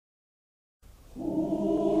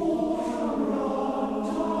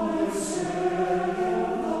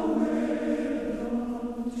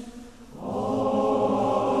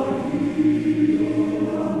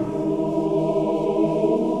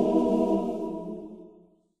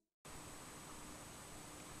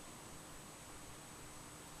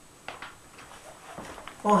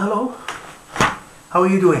Oh, hello. How are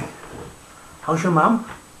you doing? How's your mum?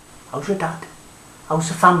 How's your dad? How's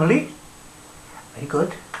the family? Very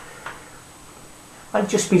good. I've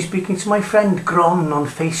just been speaking to my friend Gron on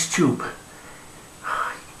FaceTube.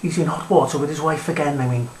 He's in hot water with his wife again. I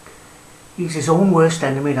mean, he's his own worst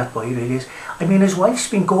enemy, that boy really is. I mean, his wife's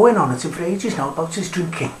been going on at him for ages now about his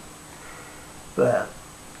drinking. But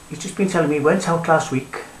he's just been telling me he went out last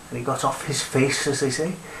week and he got off his face, as they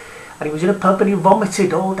say. And he was in a pub and he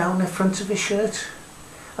vomited all down the front of his shirt.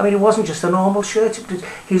 I mean, it wasn't just a normal shirt.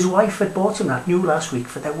 His wife had bought him that new last week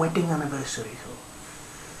for their wedding anniversary. So,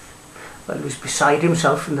 well, he was beside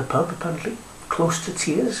himself in the pub, apparently, close to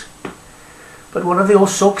tears. But one of the old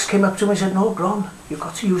soaks came up to him and said, "No, Gron, you've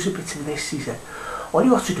got to use a bit of this," he said. "All you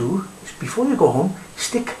got to do is, before you go home,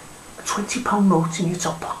 stick a £20 note in your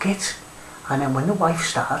top pocket. And then when the wife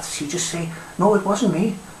starts, you just say, 'No, it wasn't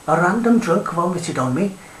me. A random drunk vomited on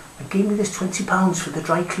me and gave me this £20 for the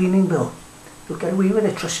dry cleaning bill.' You'll get away with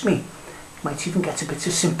it, trust me. You might even get a bit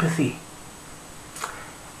of sympathy."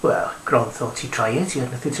 Well, Gron thought he'd try it. He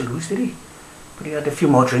had nothing to lose, did he? But he had a few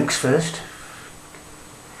more drinks first.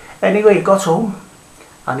 Anyway, he got home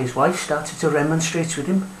and his wife started to remonstrate with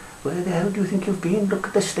him. "Where the hell do you think you've been? Look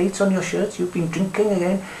at the states on your shirt. You've been drinking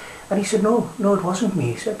again." And he said, no, it wasn't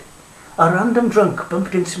me," he said. "A random drunk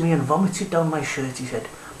bumped into me and vomited down my shirt," he said.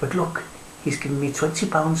 "But look, he's given me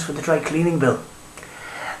 £20 for the dry cleaning bill."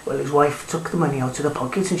 Well, his wife took the money out of the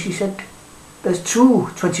pocket and she said, "There's two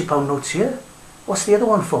 £20 notes here. What's the other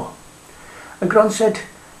one for?" And Gron said,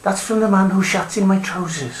 "That's from the man who shat in my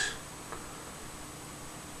trousers."